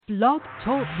Blog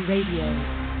Talk Radio.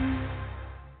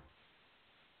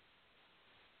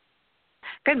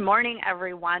 Good morning,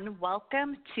 everyone.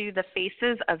 Welcome to the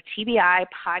Faces of TBI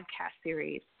podcast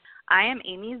series. I am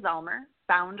Amy Zellmer,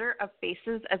 founder of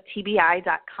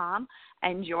FacesOfTBI.com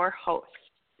and your host.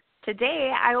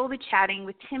 Today, I will be chatting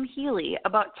with Tim Healy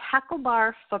about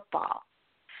TackleBar Football.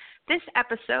 This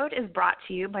episode is brought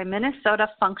to you by Minnesota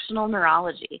Functional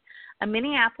Neurology, a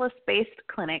Minneapolis-based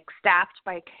clinic staffed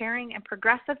by a caring and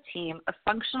progressive team of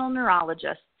functional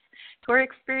neurologists who are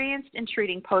experienced in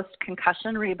treating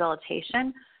post-concussion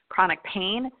rehabilitation, chronic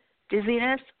pain,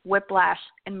 dizziness, whiplash,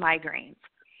 and migraines.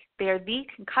 They are the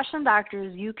concussion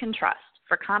doctors you can trust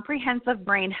for comprehensive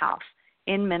brain health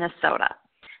in Minnesota.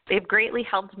 They've greatly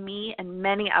helped me and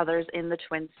many others in the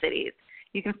Twin Cities.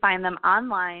 You can find them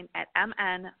online at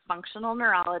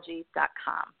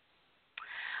mnfunctionalneurology.com.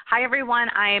 Hi, everyone.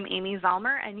 I am Amy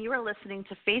Zellmer, and you are listening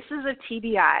to Faces of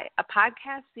TBI, a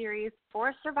podcast series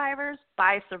for survivors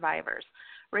by survivors,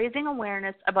 raising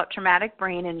awareness about traumatic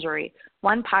brain injury,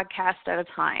 one podcast at a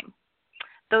time.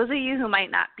 Those of you who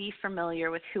might not be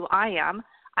familiar with who I am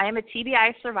a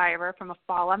TBI survivor from a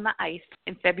fall on the ice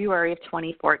in February of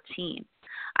 2014.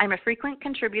 I'm a frequent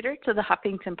contributor to the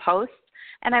Huffington Post,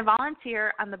 and I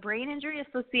volunteer on the Brain Injury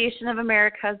Association of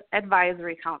America's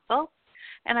Advisory Council,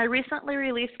 and I recently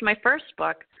released my first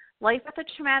book, Life with a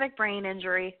Traumatic Brain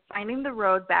Injury, Finding the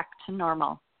Road Back to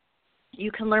Normal.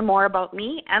 You can learn more about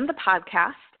me and the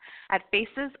podcast at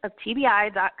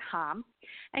facesoftbi.com,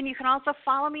 and you can also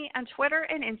follow me on Twitter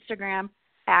and Instagram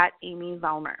at Amy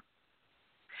Zellmer.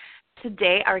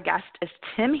 Today, our guest is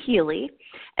Tim Healy,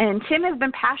 and Tim has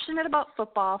been passionate about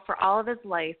football for all of his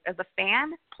life as a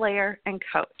fan, player, and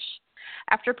coach.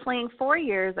 After playing 4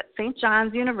 years at St.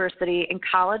 John's University in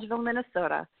Collegeville,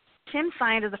 Minnesota, Tim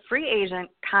signed as a free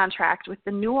agent contract with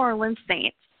the New Orleans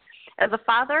Saints. As a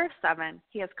father of 7,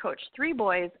 he has coached 3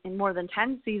 boys in more than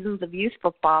 10 seasons of youth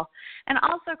football and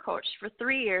also coached for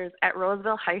 3 years at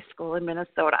Roseville High School in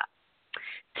Minnesota.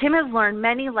 Tim has learned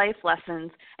many life lessons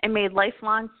and made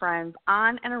lifelong friends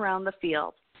on and around the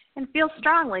field and feels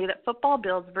strongly that football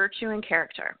builds virtue and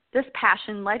character. This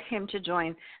passion led him to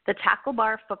join the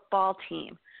TackleBar Football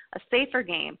team, a safer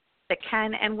game that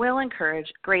can and will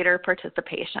encourage greater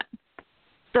participation.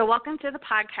 So welcome to the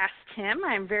podcast, Tim.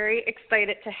 I'm very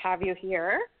excited to have you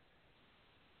here.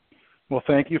 Well,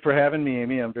 thank you for having me,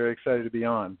 Amy. I'm very excited to be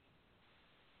on.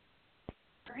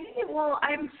 Great. Well,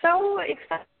 I'm so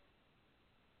excited.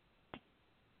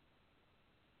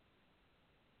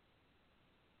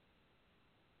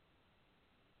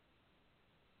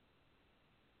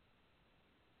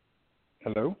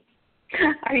 Hello?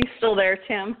 Are you still there,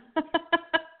 Tim?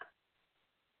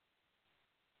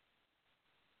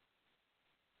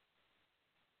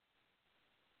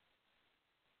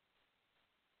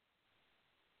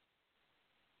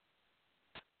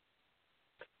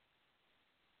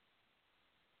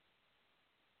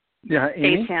 Yeah,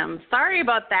 Amy? Hey, Tim. Sorry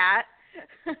about that.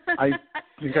 I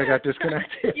think I got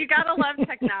disconnected. You got to love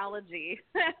technology.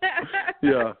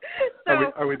 Yeah.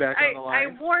 So are we back on the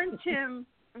line? I warned Tim.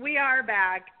 We are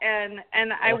back, and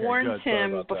I warned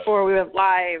him before we went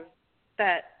live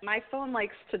that my phone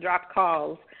likes to drop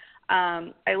calls.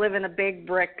 I live in a big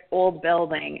brick old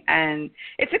building, and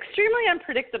it's extremely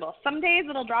unpredictable. Some days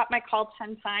it'll drop my call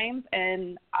 10 times,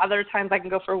 and other times I can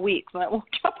go for weeks and it won't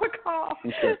drop a call.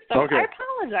 Okay. So okay. I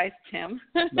apologize, Tim.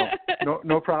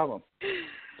 No problem.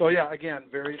 So yeah, again,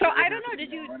 very. So I don't know.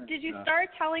 Did you start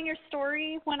telling your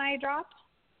story when I dropped?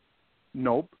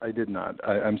 Nope, I did not.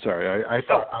 I'm sorry. I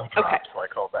thought I dropped, so I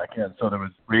called back in. So there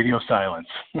was radio silence.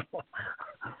 Okay.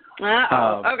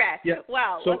 Yeah,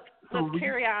 well, so let's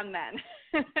carry on then.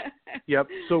 Yep.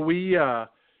 So I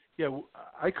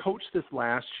coached this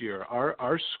last year.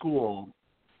 Our school,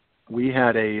 we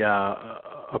had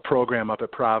a program up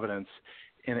at Providence,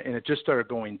 and it just started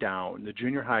going down. The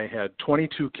junior high had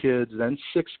 22 kids, then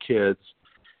 6 kids,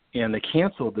 and they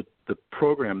canceled the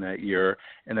program that year,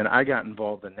 and then I got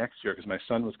involved the next year because my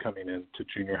son was coming into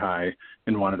junior high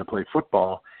and wanted to play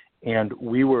football, and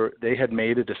they had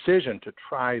made a decision to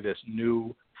try this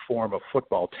new form of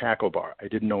football, TackleBar. I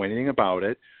didn't know anything about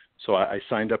it, so I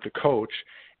signed up to coach,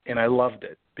 and I loved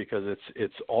it because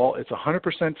it's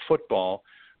 100% football,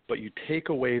 but you take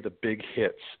away the big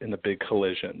hits and the big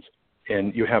collisions,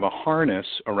 and you have a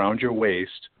harness around your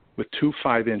waist with 2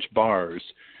 5-inch bars.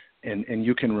 And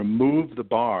you can remove the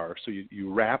bar, so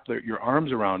you wrap your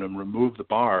arms around them, remove the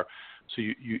bar, so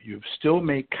you still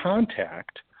make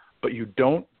contact, but you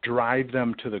don't drive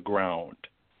them to the ground.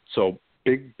 So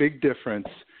big difference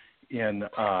in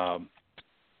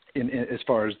as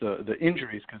far as the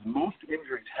injuries, because most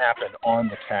injuries happen on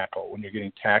the tackle when you're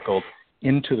getting tackled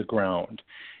into the ground.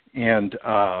 And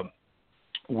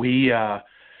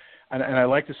and I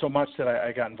liked it so much that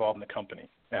I got involved in the company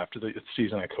after the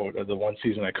season I coached, the one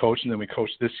season I coached, and then we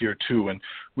coached this year too. And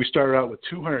we started out with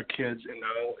 200 kids, and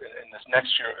now in this next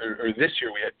year or this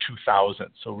year we had 2,000.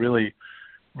 So really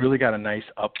got a nice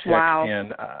uptick. Wow.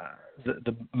 And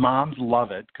the moms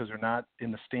love it because they're not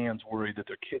in the stands worried that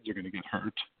their kids are going to get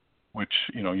hurt, which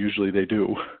usually they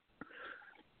do.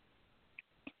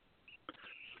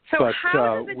 So but,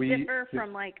 how does it differ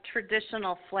from like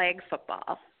traditional flag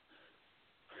football?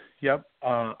 Yep,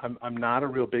 I'm not a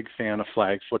real big fan of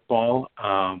flag football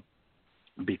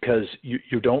because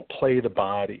you don't play the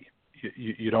body.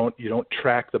 You don't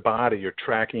track the body. You're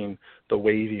tracking the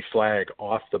wavy flag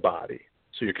off the body.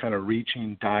 So you're kind of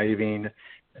reaching, diving,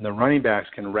 and the running backs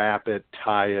can wrap it,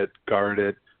 tie it, guard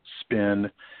it, spin.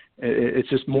 It's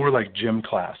just more like gym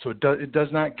class. So it does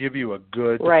not give you a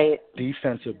good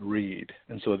defensive read.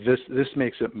 And so this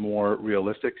makes it more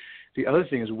realistic. The other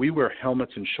thing is we wear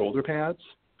helmets and shoulder pads.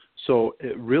 So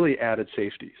it really added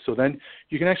safety. So then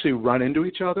you can actually run into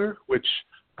each other, which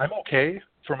I'm okay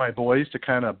for my boys to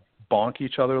kind of bonk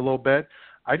each other a little bit.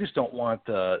 I just don't want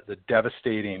the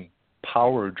devastating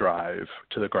power drive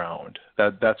to the ground.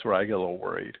 That's where I get a little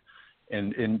worried.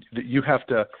 And you have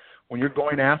to, when you're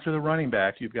going after the running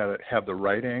back, you've got to have the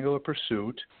right angle of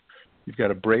pursuit. You've got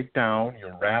to break down,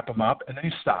 you wrap them up, and then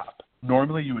you stop.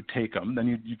 Normally you would take them,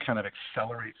 then you kind of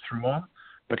accelerate through them.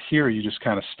 But here you just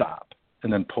kind of stop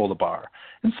and then pull the bar.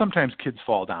 And sometimes kids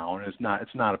fall down. It's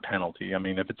not a penalty. I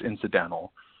mean, if it's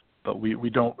incidental, but we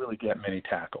don't really get many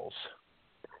tackles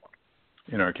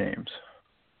in our games.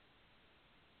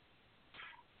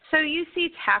 So you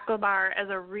see TackleBar as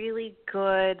a really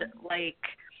good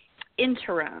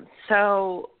interim.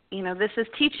 So, this is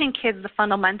teaching kids the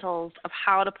fundamentals of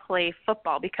how to play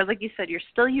football because, like you said, you're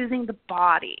still using the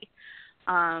body.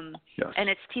 Yes. And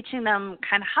it's teaching them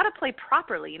kind of how to play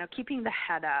properly, keeping the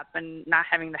head up and not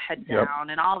having the head down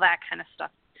and all that kind of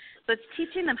stuff. So it's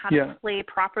teaching them how to play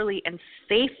properly and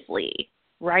safely,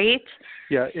 right?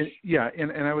 Yeah,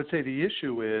 and I would say the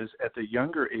issue is at the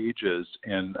younger ages,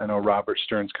 and I know Robert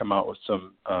Stern's come out with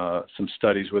some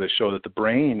studies where they show that the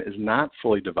brain is not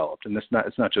fully developed, and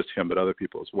it's not just him, but other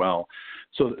people as well.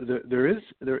 So there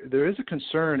is a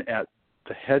concern at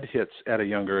the head hits at a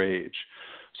younger age.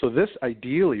 So this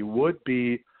ideally would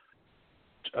be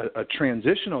a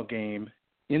transitional game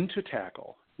into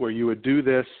tackle where you would do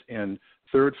this in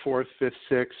 3rd, 4th, 5th,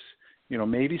 6th,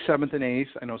 maybe 7th and 8th.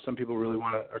 I know some people really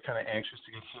are kind of anxious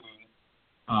to get hitting.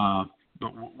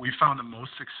 But we found the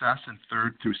most success in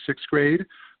 3rd through 6th grade.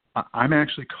 I'm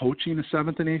actually coaching a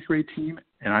 7th and 8th grade team,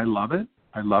 and I love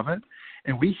it.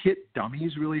 And we hit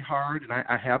dummies really hard, and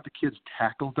I have the kids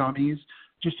tackle dummies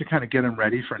just to kind of get them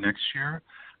ready for next year.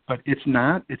 But it's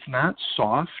not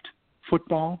soft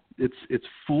football. It's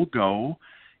full go,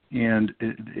 and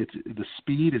the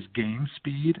speed is game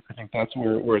speed. I think that's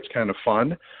where it's kind of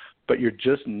fun. But you're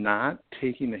just not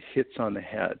taking the hits on the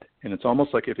head, and it's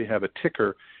almost like if you have a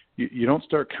ticker, you don't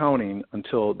start counting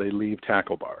until they leave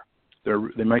tackle bar.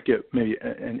 They might get maybe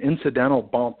an incidental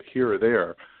bump here or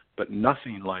there, but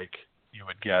nothing like you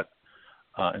would get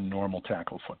in normal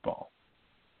tackle football.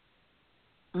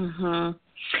 Mhm.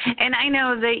 And I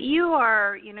know that you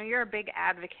are, you're a big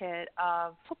advocate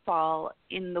of football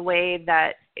in the way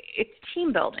that it's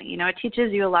team building. It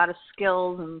teaches you a lot of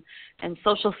skills and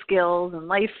social skills and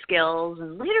life skills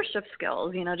and leadership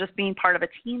skills, just being part of a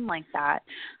team like that.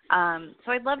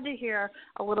 So I'd love to hear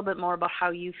a little bit more about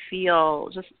how you feel.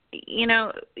 Just,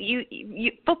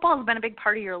 you football has been a big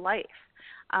part of your life.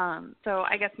 So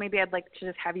I guess maybe I'd like to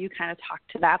just have you kind of talk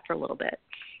to that for a little bit.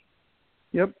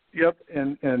 Yep.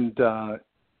 And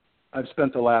I've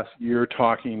spent the last year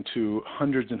talking to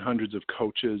hundreds and hundreds of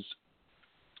coaches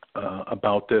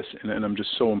about this, and I'm just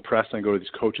so impressed. I go to these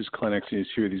coaches' clinics and you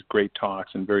hear these great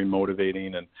talks and very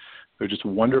motivating, and they're just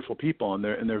wonderful people, and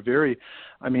they're very,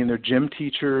 they're gym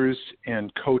teachers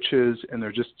and coaches, and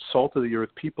they're just salt of the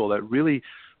earth people that really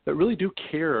do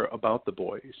care about the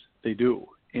boys. They do,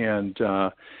 and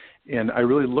I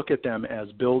really look at them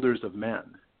as builders of men.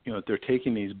 They're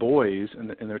taking these boys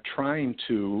and they're trying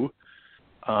to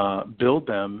build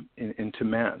them into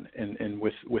men, and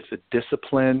with the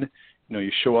discipline. You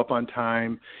show up on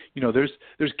time. There's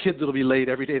kids that'll be late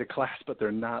every day to class, but they're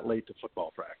not late to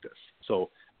football practice.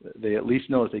 So they at least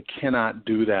know that they cannot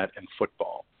do that in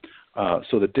football.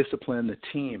 So the discipline, the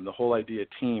team, the whole idea of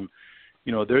team,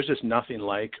 there's just nothing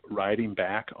like riding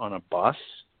back on a bus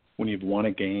when you've won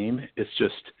a game.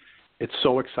 It's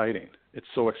so exciting. It's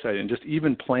so exciting. Just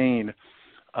even playing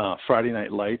Friday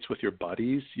Night Lights with your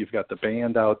buddies. You've got the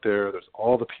band out there. There's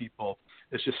all the people.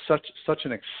 It's just such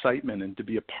an excitement, and to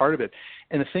be a part of it.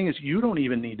 And the thing is, you don't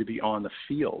even need to be on the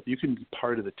field. You can be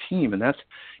part of the team, and that's,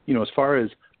 as far as,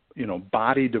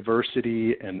 body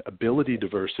diversity and ability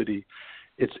diversity,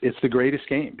 it's the greatest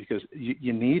game, because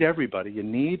you need everybody. You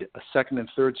need a second and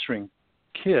third string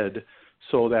kid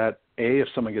so that, if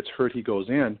someone gets hurt, he goes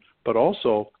in, but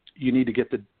also you need to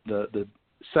get the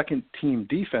second team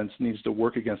defense needs to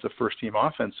work against the first team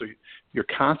offense, so you're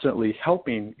constantly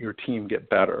helping your team get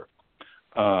better.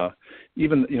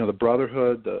 Even the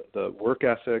brotherhood, the work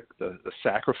ethic, the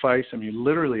sacrifice. I mean, you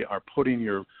literally are putting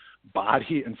your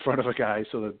body in front of a guy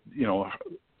so that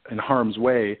in harm's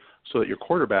way, so that your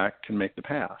quarterback can make the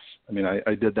pass. I mean,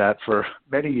 I did that for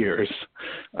many years,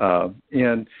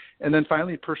 and then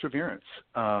finally perseverance.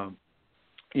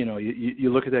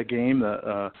 You look at that game,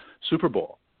 the Super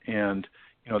Bowl, and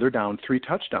they're down 3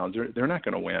 touchdowns. They're not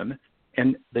going to win,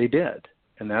 and they did.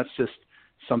 And that's just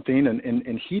something.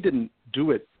 And he didn't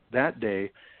do it that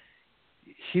day.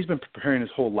 He's been preparing his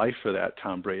whole life for that,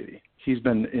 Tom Brady. He's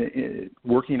been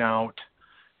working out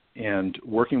and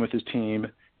working with his team,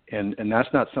 and that's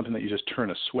not something that you just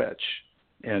turn a switch.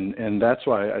 And that's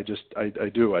why I just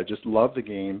love the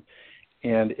game.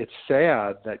 And it's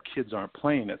sad that kids aren't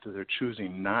playing it, that they're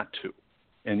choosing not to.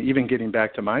 And even getting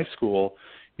back to my school,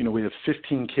 we have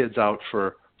 15 kids out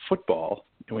for football,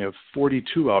 and we have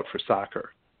 42 out for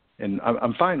soccer. And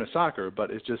I'm fine with soccer,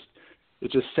 but it's just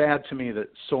sad to me that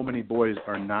so many boys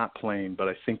are not playing. But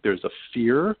I think there's a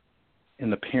fear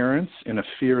in the parents and a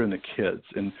fear in the kids.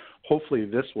 And hopefully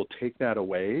this will take that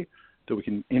away, that we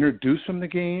can introduce them to the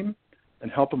game and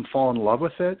help them fall in love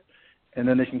with it, and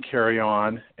then they can carry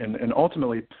on. And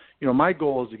ultimately, my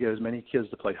goal is to get as many kids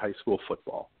to play high school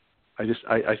football. I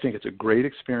think it's a great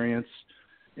experience.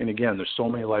 And again, there's so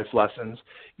many life lessons.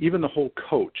 Even the whole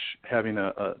coach, having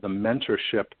the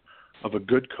mentorship of a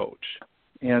good coach,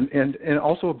 and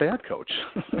also a bad coach,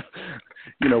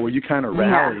 where you kind of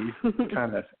rally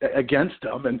kind of against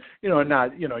them, and and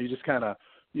not, you just kind of,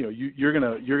 you're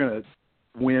gonna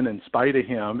win in spite of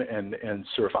him and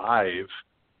survive.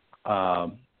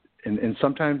 And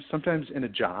sometimes in a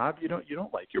job, you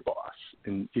don't like your boss,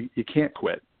 and you can't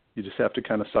quit. You just have to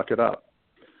kind of suck it up.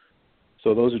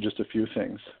 So those are just a few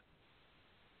things.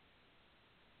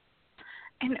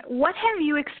 And what have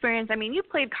you experienced? I mean, you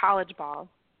played college ball.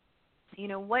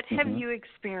 What have you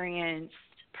experienced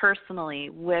personally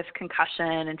with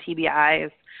concussion and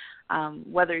TBIs,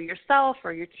 whether yourself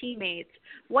or your teammates?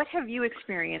 What have you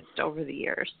experienced over the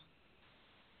years?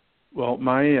 Well,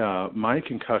 my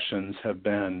concussions have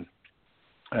been,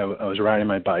 I was riding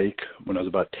my bike when I was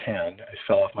about 10. I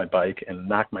fell off my bike and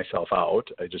knocked myself out.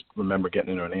 I just remember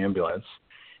getting into an ambulance.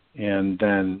 And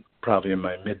then probably in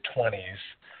my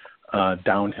mid-20s,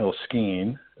 downhill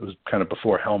skiing. It was kind of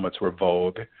before helmets were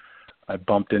vogue. I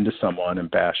bumped into someone and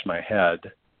bashed my head,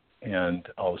 and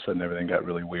all of a sudden everything got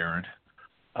really weird.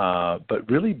 But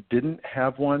really didn't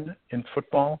have one in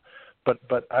football. But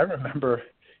I remember,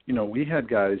 we had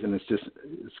guys, and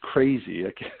it's crazy.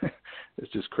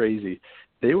 It's just crazy.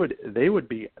 They would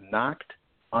be knocked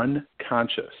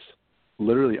unconscious,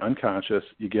 literally unconscious.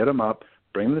 You get them up,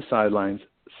 bring them to the sidelines,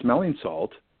 smelling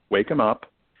salt, wake them up,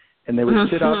 and they would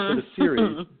sit out for the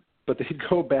series, but they'd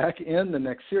go back in the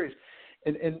next series.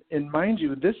 And mind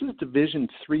you, this is Division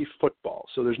III football,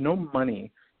 so there's no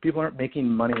money. People aren't making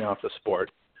money off the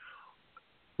sport.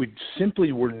 We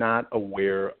simply were not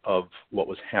aware of what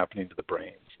was happening to the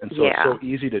brains. And so it's so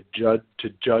easy to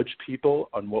judge people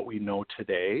on what we know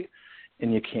today,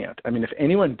 and you can't. I mean, if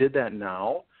anyone did that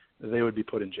now, they would be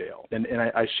put in jail. And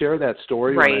I share that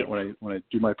story when I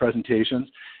do my presentations,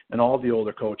 and all the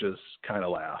older coaches kind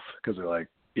of laugh because they're like,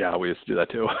 yeah, we used to do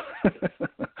that too.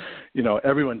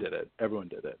 Everyone did it.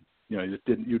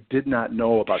 You did not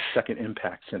know about second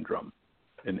impact syndrome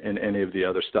and any of the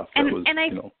other stuff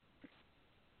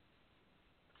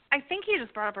I think you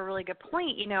just brought up a really good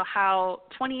point, how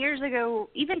 20 years ago,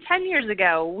 even 10 years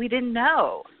ago, we didn't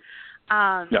know.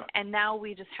 And now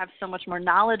we just have so much more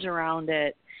knowledge around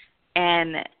it.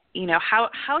 And,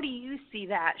 how do you see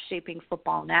that shaping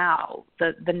football now,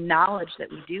 the knowledge that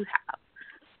we do have?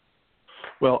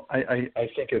 Well, I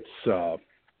think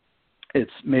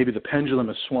it's maybe the pendulum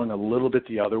has swung a little bit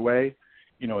the other way.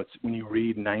 It's when you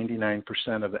read 99%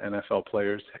 of the NFL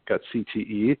players got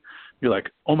CTE, you're like,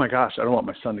 oh my gosh, I don't want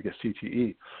my son to get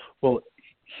CTE. Well,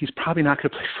 he's probably not going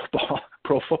to play football,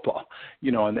 pro football,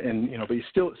 but he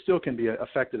still can be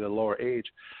affected at a lower age.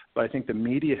 But I think the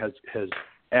media has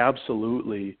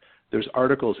absolutely, there's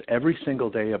articles every single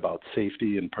day about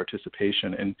safety and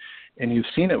participation, and you've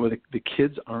seen it where the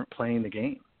kids aren't playing the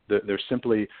game. They're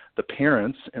simply the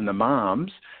parents and the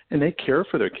moms, and they care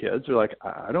for their kids. They're like,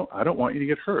 I don't want you to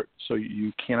get hurt, so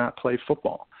you cannot play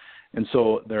football. And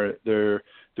so the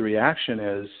reaction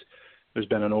is there's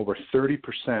been an over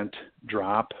 30%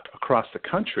 drop across the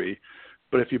country.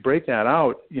 But if you break that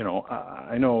out,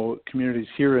 I know communities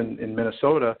here in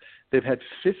Minnesota, they've had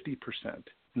 50%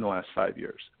 in the last 5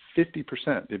 years.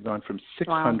 50%. They've gone from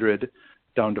 600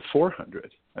 down to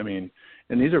 400. I mean,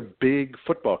 and these are big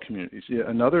football communities. Yeah,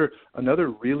 another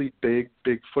really big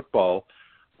football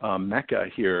mecca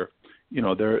here.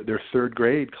 Their third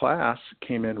grade class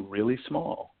came in really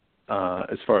small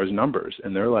as far as numbers,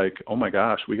 and they're like, oh my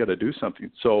gosh, we got to do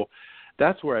something. So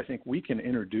that's where I think we can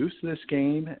introduce this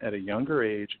game at a younger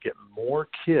age, get more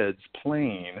kids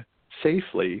playing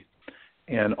safely,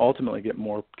 and ultimately get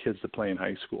more kids to play in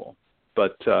high school.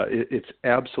 But it's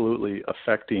absolutely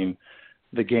affecting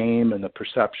the game and the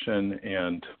perception,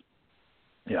 and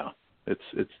it's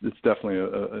definitely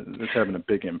it's having a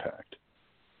big impact.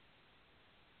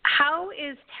 How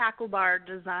is TackleBar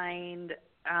designed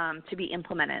to be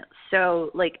implemented? So,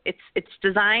 like, it's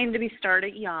designed to be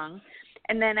started young,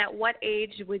 and then at what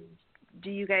age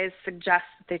do you guys suggest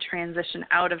that they transition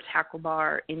out of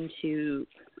TackleBar into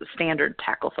standard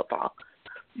tackle football?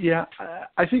 Yeah,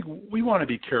 I think we want to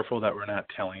be careful that we're not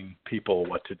telling people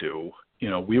what to do.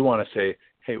 We want to say,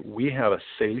 hey, we have a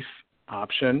safe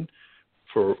option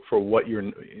for what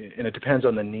and it depends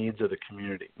on the needs of the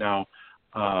community. Now,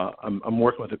 I'm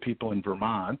working with the people in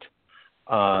Vermont.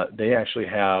 They actually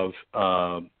have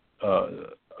a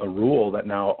rule that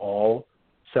now all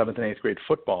 7th and 8th grade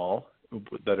football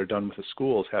that are done with the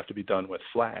schools have to be done with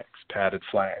flags, padded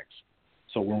flags.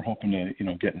 So we're hoping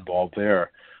to get involved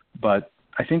there. But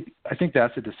I think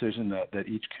that's a decision that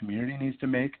each community needs to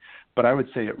make. But I would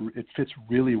say it fits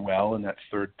really well in that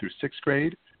 3rd through 6th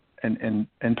grade, and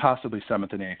possibly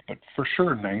 7th and 8th. But for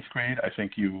sure, 9th grade, I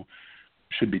think you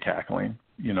should be tackling.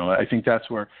 I think that's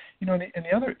where and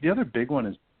the other big one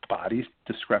is body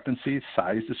discrepancy,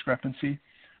 size discrepancy.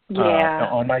 Yeah.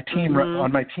 On my team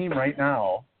right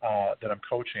now that I'm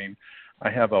coaching, I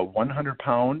have a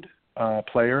 100-pound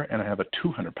player and I have a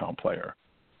 200-pound player.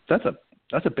 That's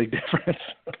a big difference.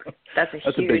 That's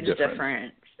a huge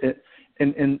difference.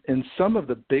 And some of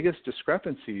the biggest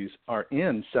discrepancies are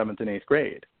in 7th and 8th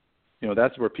grade.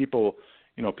 That's where people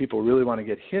really want to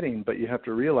get hitting, but you have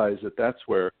to realize that that's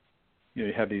where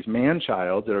you have these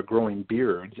man-childs that are growing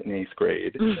beards in 8th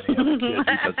grade, and then you have a kid who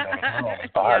doesn't have a hair on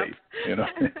his body,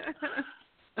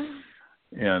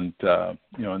 and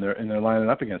they're lining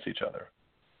up against each other.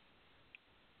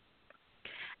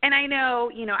 And I know,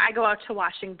 I go out to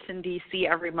Washington, D.C.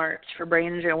 every March for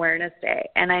Brain Injury Awareness Day,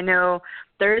 and I know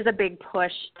there is a big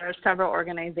push. There are several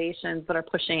organizations that are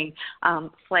pushing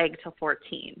flag till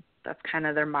 14. That's kind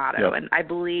of their motto. Yep. And I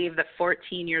believe that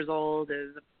 14 years old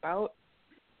is about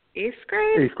 8th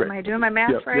grade? 8th grade. Am I doing my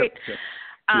math right? Yep.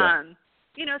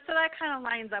 So that kind of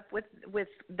lines up with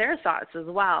their thoughts as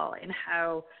well, and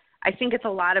how I think it's a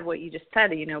lot of what you just said,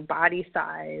 body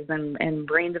size and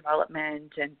brain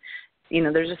development, and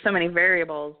there's just so many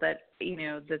variables that,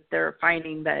 that they're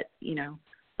finding that,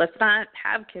 let's not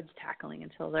have kids tackling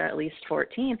until they're at least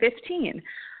 14, 15.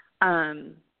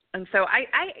 And so I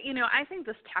think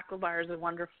this TackleBar is a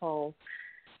wonderful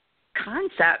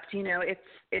concept.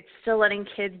 It's still letting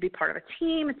kids be part of a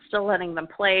team. It's still letting them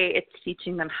play. It's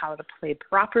teaching them how to play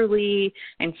properly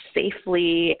and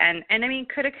safely. And I mean,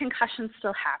 could a concussion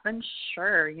still happen?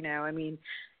 Sure.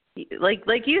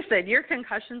 Like you said, your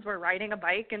concussions were riding a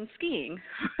bike and skiing,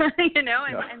 and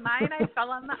mine, I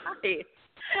fell on the ice.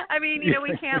 I mean,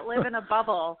 we can't live in a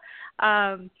bubble.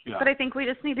 But I think we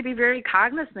just need to be very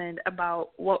cognizant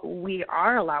about what we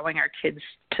are allowing our kids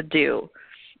to do.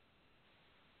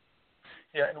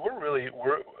 Yeah,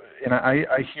 and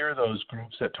I hear those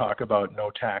groups that talk about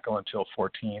no tackle until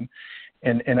 14,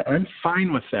 and I'm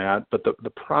fine with that. But the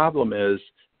problem is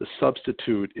the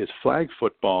substitute is flag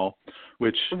football,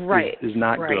 which is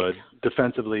not good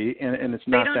defensively, and it's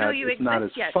not not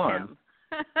as fun.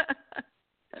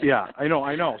 Yeah, I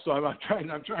know. So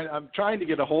I'm trying to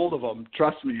get a hold of them.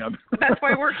 Trust me, That's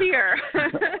why we're here.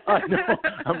 I know.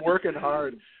 I'm working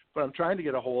hard, but I'm trying to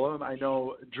get a hold of them. I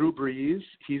know Drew Brees.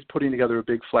 He's putting together a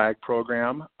big flag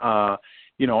program.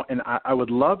 And I would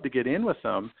love to get in with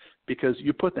them, because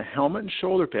you put the helmet and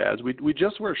shoulder pads. We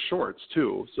just wear shorts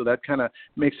too, so that kind of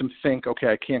makes them think, okay,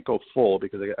 I can't go full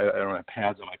because I don't have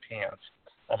pads on my pants,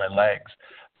 on my legs.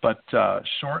 But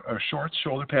shorts,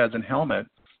 shoulder pads, and helmet,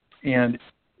 and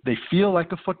they feel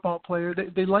like a football player.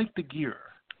 They like the gear.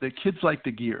 The kids like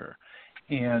the gear,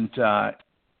 and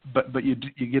but you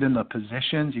get in the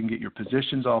positions. You can get your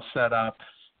positions all set up.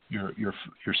 your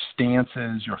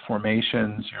stances, your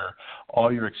formations,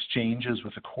 all your exchanges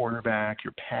with the quarterback,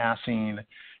 your passing,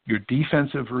 your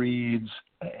defensive reads.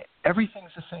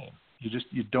 Everything's the same.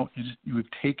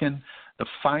 You've taken the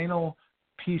final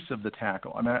piece of the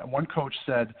tackle. I mean, one coach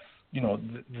said,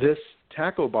 this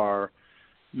tackle bar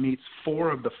meets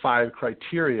 4 of the 5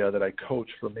 criteria that I coach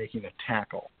for making a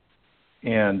tackle.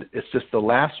 And it's just the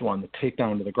last one, the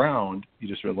takedown to the ground, you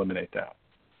just eliminate that.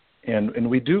 And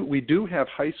we do have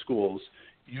high schools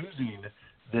using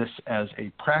this as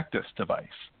a practice device.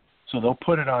 So they'll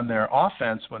put it on their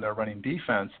offense when they're running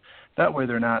defense. That way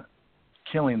they're not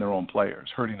killing their own players,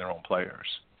 hurting their own players.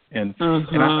 And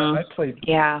I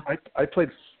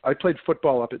played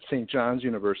football up at St. John's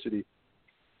University,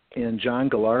 and John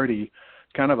Gallardi,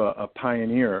 kind of a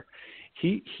pioneer,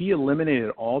 he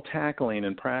eliminated all tackling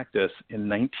in practice in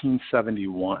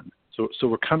 1971. So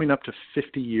we're coming up to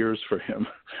 50 years for him.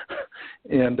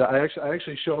 And I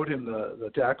actually showed him the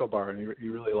tackle bar, and he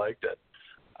really liked it.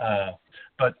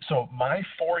 But so my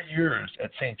 4 years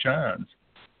at St. John's,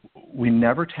 we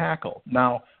never tackled.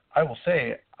 Now, I will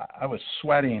say I was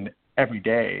sweating every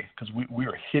day because we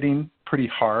were hitting pretty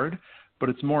hard, but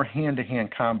it's more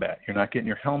hand-to-hand combat. You're not getting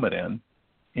your helmet in,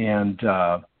 and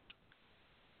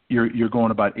you're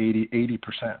going about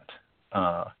 80%.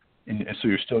 And so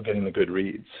you're still getting the good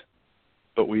reads.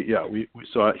 But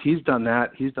so he's done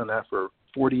that. He's done that for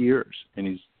 40 years, and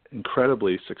he's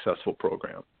incredibly successful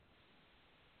program.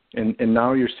 And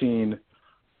now you're seeing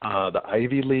the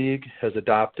Ivy League has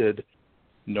adopted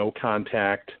no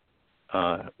contact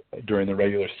during the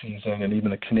regular season, and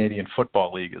even the Canadian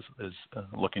Football League is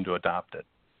looking to adopt it.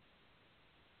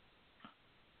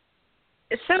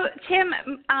 So, Tim,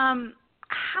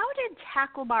 how did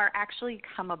TackleBar actually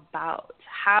come about?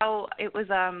 How it was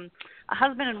a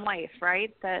husband and wife,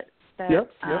 right? That yep.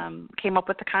 Came up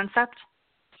with the concept.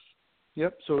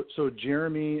 Yep. So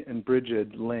Jeremy and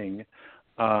Bridget Ling,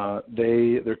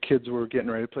 their kids were getting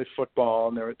ready to play football,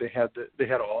 and they had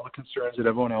all the concerns that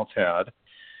everyone else had,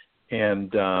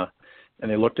 and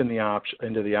they looked into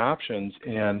the options,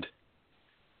 and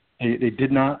they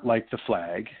did not like the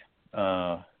flag.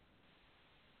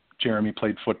 Jeremy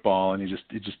played football, and he just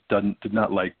did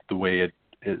not like the way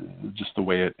the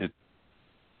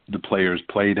players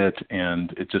played it,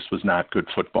 and it just was not good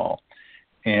football.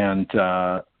 And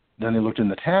then they looked in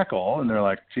the tackle, and they're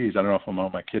like, geez, I don't know if I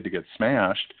want my kid to get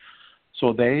smashed.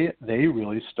 So they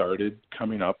really started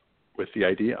coming up with the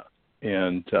idea,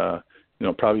 and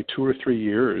probably 2 or 3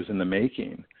 years in the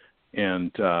making,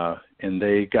 and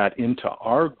they got into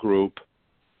our group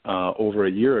over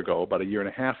a year ago, about a year and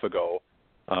a half ago.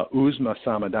 Uzma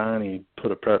Samadani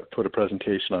put a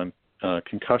presentation on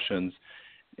concussions,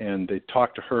 and they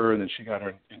talked to her, and then she got her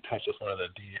in touch with one of the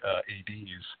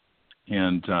ADs,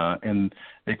 and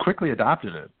they quickly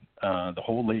adopted it, the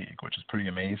whole league, which is pretty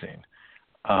amazing.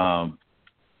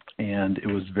 And it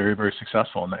was very, very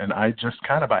successful, and I just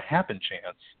kind of by happen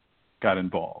chance got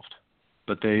involved.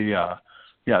 But they've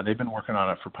been working on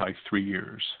it for probably 3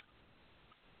 years.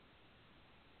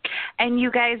 And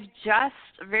you guys just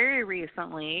very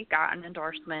recently got an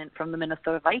endorsement from the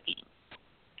Minnesota Vikings.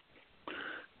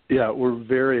 Yeah, we're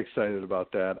very excited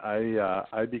about that.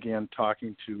 I began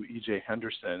talking to E.J.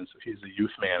 Henderson, so he's a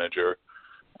youth manager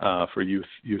for youth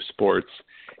sports,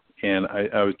 and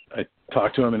I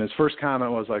talked to him, and his first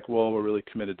comment was like, well, we're really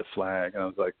committed to flag. And I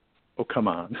was like, oh, come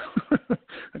on.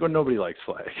 I go, nobody likes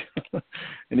flag.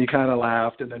 And he kind of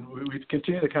laughed, and then we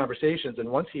continued the conversations, and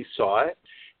once he saw it,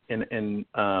 and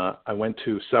I went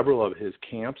to several of his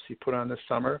camps he put on this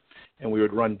summer, and we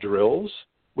would run drills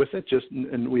with it,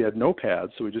 and we had no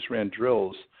pads, so we just ran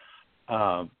drills.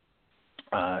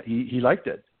 He liked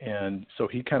it, and so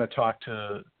he kind of talked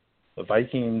to the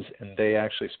Vikings, and they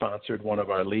actually sponsored one of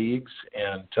our leagues,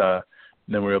 and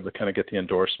then we were able to kind of get the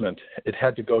endorsement. It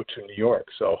had to go to New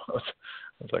York, so I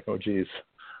was like, oh, geez.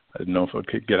 I didn't know if it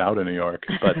could get out of New York.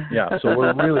 But, yeah, so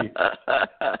we're really,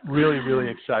 really, really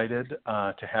excited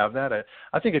to have that.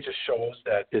 I think it just shows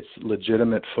that it's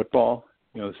legitimate football.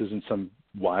 This isn't some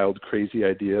wild, crazy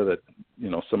idea that,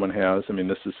 someone has. I mean,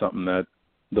 this is something that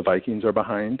the Vikings are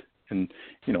behind. And,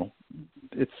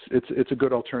 it's a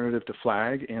good alternative to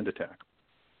flag and to tackle.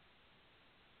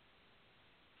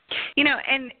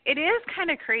 And it is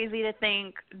kind of crazy to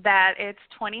think that it's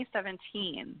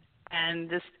 2017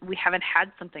 and we haven't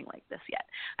had something like this yet.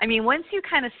 I mean, once you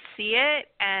kind of see it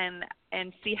and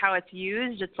see how it's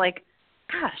used, it's like,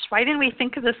 gosh, why didn't we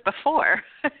think of this before?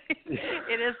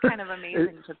 It is kind of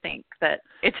amazing to think that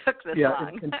it took this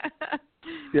long.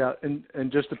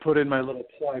 And just to put in my little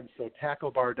plug, so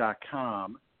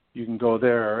TackleBar.com, you can go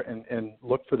there and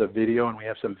look for the video, and we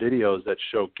have some videos that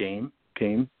show game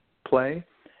play,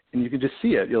 and you can just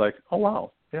see it. You're like, oh,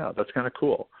 wow, yeah, that's kind of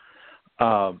cool.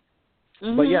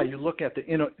 But, yeah, you look at the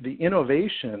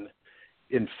innovation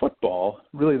in football,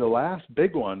 really the last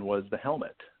big one was the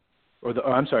helmet,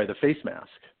 the face mask.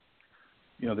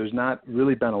 You know, there's not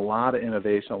really been a lot of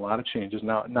innovation, a lot of changes.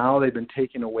 Now they've been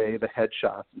taking away the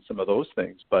headshots and some of those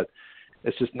things, but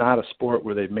it's just not a sport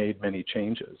where they've made many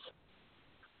changes.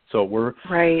 So we're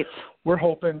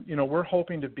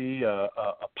hoping to be a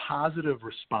positive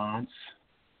response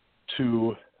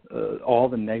to all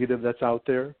the negative that's out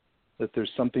there. That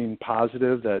there's something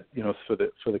positive that, you know, for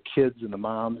the kids and the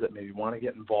moms that maybe want to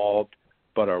get involved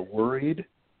but are worried.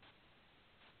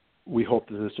 We hope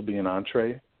that this will be an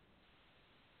entree.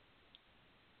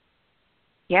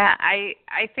 Yeah, I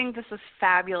think this is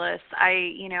fabulous.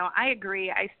 I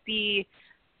agree. I see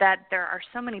that there are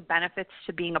so many benefits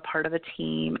to being a part of a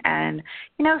team, and,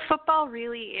 you know, football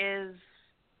really is,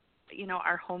 you know,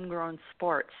 our homegrown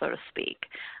sport, so to speak.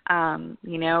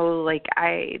 You know, like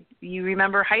you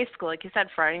remember high school, like you said,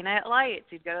 Friday Night Lights,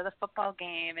 you'd go to the football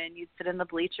game and you'd sit in the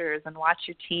bleachers and watch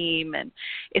your team, and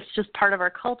it's just part of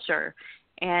our culture.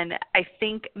 And I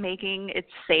think making it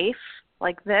safe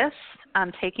like this,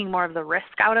 taking more of the risk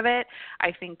out of it,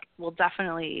 I think will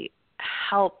definitely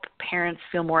help parents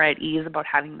feel more at ease about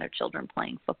having their children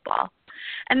playing football.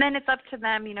 And then it's up to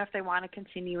them, you know, if they want to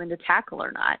continue into tackle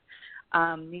or not.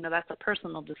 You know, that's a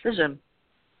personal decision.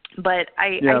 But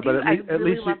I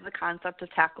really love the concept of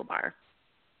TackleBar.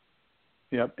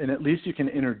 Yep, and at least you can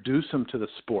introduce them to the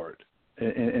sport.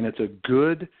 And it's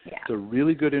it's a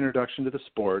really good introduction to the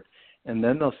sport. And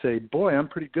then they'll say, "Boy, I'm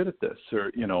pretty good at this,"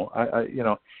 or and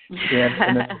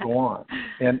then go on.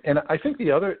 And I think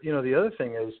the other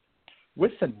thing is,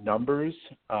 with the numbers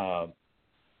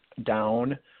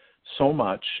down so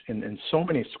much in so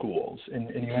many schools, and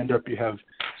you have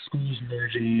schools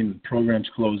merging and programs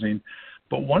closing.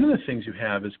 But one of the things you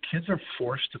have is kids are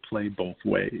forced to play both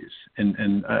ways.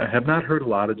 And I have not heard a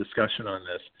lot of discussion on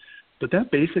this, but that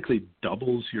basically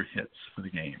doubles your hits for the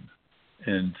game.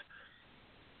 And,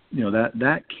 you know,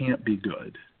 that can't be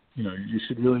good. You know, you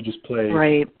should really just play.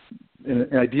 Right. In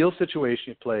an ideal situation,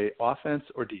 you play offense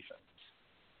or defense.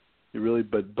 You really,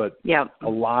 but a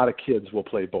lot of kids will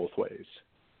play both ways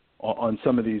on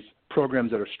some of these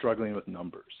programs that are struggling with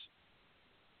numbers.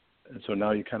 And so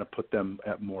now you kind of put them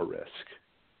at more risk.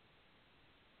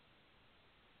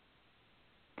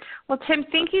 Well, Tim,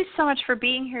 thank you so much for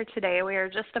being here today. We are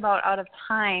just about out of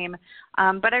time,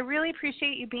 but I really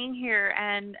appreciate you being here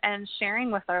and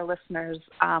sharing with our listeners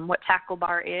what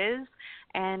TackleBar is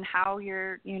and how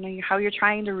you're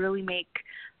trying to really make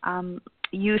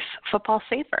youth football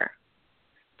safer.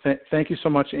 Thank you so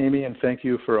much, Amy, and thank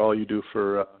you for all you do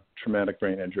for traumatic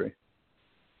brain injury.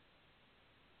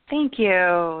 Thank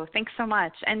you. Thanks so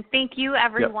much. And thank you,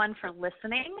 everyone, for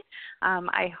listening.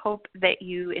 I hope that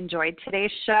you enjoyed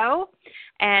today's show.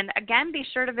 And again, be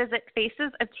sure to visit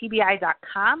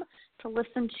facesoftbi.com to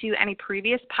listen to any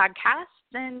previous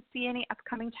podcasts and see any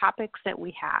upcoming topics that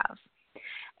we have.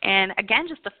 And again,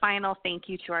 just a final thank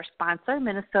you to our sponsor,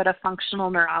 Minnesota Functional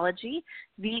Neurology,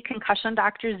 the concussion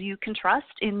doctors you can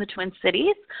trust in the Twin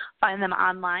Cities. Find them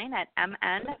online at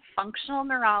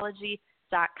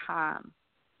mnfunctionalneurology.com.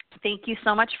 Thank you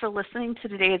so much for listening to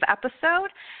today's episode,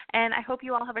 and I hope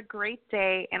you all have a great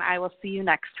day, and I will see you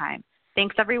next time.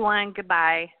 Thanks, everyone.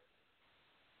 Goodbye.